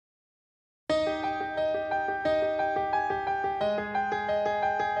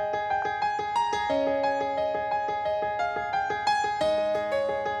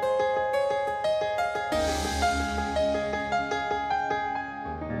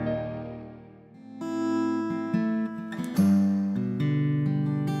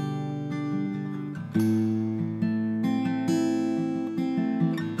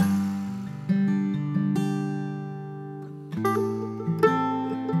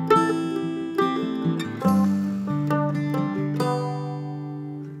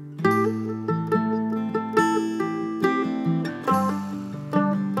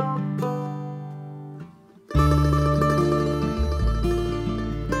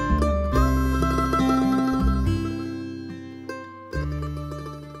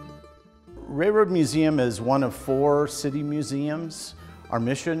Railroad Museum is one of 4 city museums. Our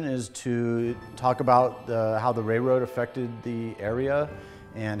mission is to talk about how the railroad affected the area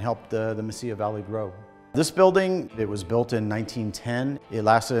and helped the Mesilla Valley grow. This building, it was built in 1910. It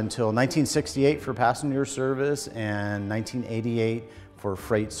lasted until 1968 for passenger service and 1988 for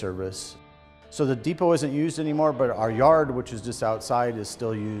freight service. So the depot isn't used anymore, but our yard, which is just outside, is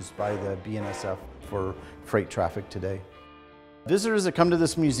still used by the BNSF for freight traffic today. Visitors that come to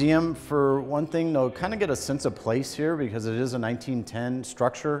this museum, for one thing, they'll kind of get a sense of place here because it is a 1910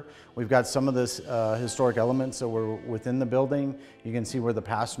 structure. We've got some of this historic elements that were within the building. You can see where the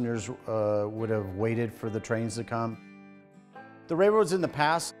passengers would have waited for the trains to come. The railroads in the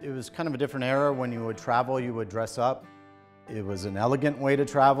past, it was kind of a different era. When you would travel, you would dress up. It was an elegant way to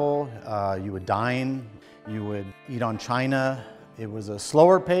travel. You would dine, you would eat on china. It was a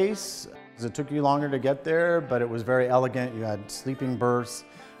slower pace. It took you longer to get there, but it was very elegant. You had sleeping berths,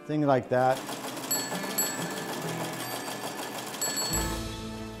 things like that.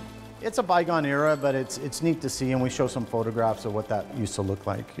 It's a bygone era, but it's neat to see, and we show some photographs of what that used to look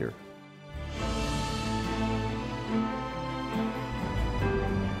like here.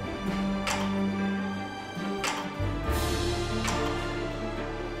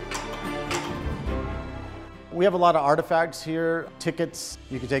 We have a lot of artifacts here, tickets.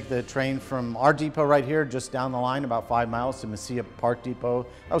 You can take the train from our depot right here, just down the line, about 5 miles to Mesilla Park Depot.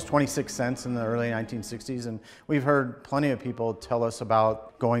 That was 26 cents in the early 1960s, and we've heard plenty of people tell us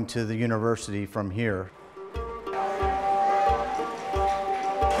about going to the university from here.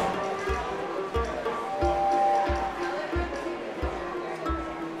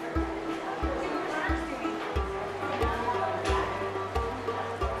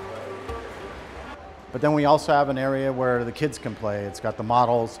 But then we also have an area where the kids can play. It's got the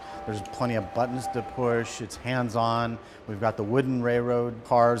models, there's plenty of buttons to push, it's hands-on. We've got the wooden railroad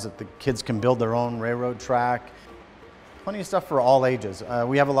cars that the kids can build their own railroad track. Plenty of stuff for all ages.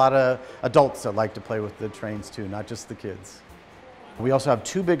 We have a lot of adults that like to play with the trains too, not just the kids. We also have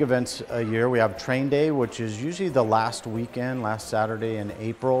 2 big events a year. We have Train Day, which is usually the last weekend, last Saturday in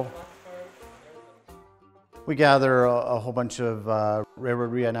April. We gather a whole bunch of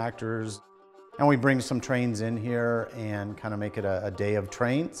railroad reenactors, and we bring some trains in here and kind of make it a day of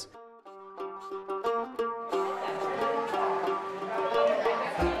trains.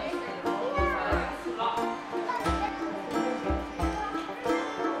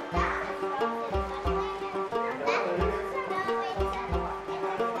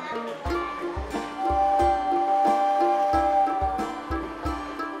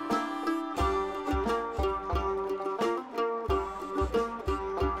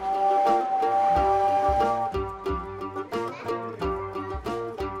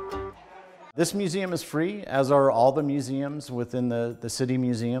 This museum is free, as are all the museums within the city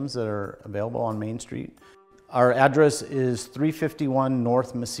museums that are available on Main Street. Our address is 351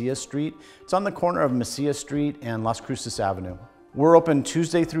 North Mesilla Street. It's on the corner of Mesilla Street and Las Cruces Avenue. We're open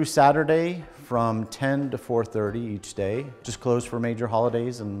Tuesday through Saturday from 10 to 4:30 each day. Just closed for major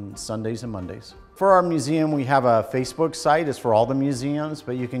holidays and Sundays and Mondays. For our museum, we have a Facebook site. It's for all the museums,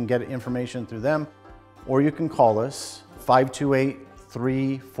 but you can get information through them, or you can call us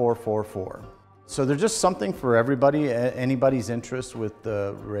 528-3444. So there's just something for everybody, anybody's interest with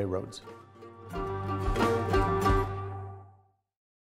the railroads.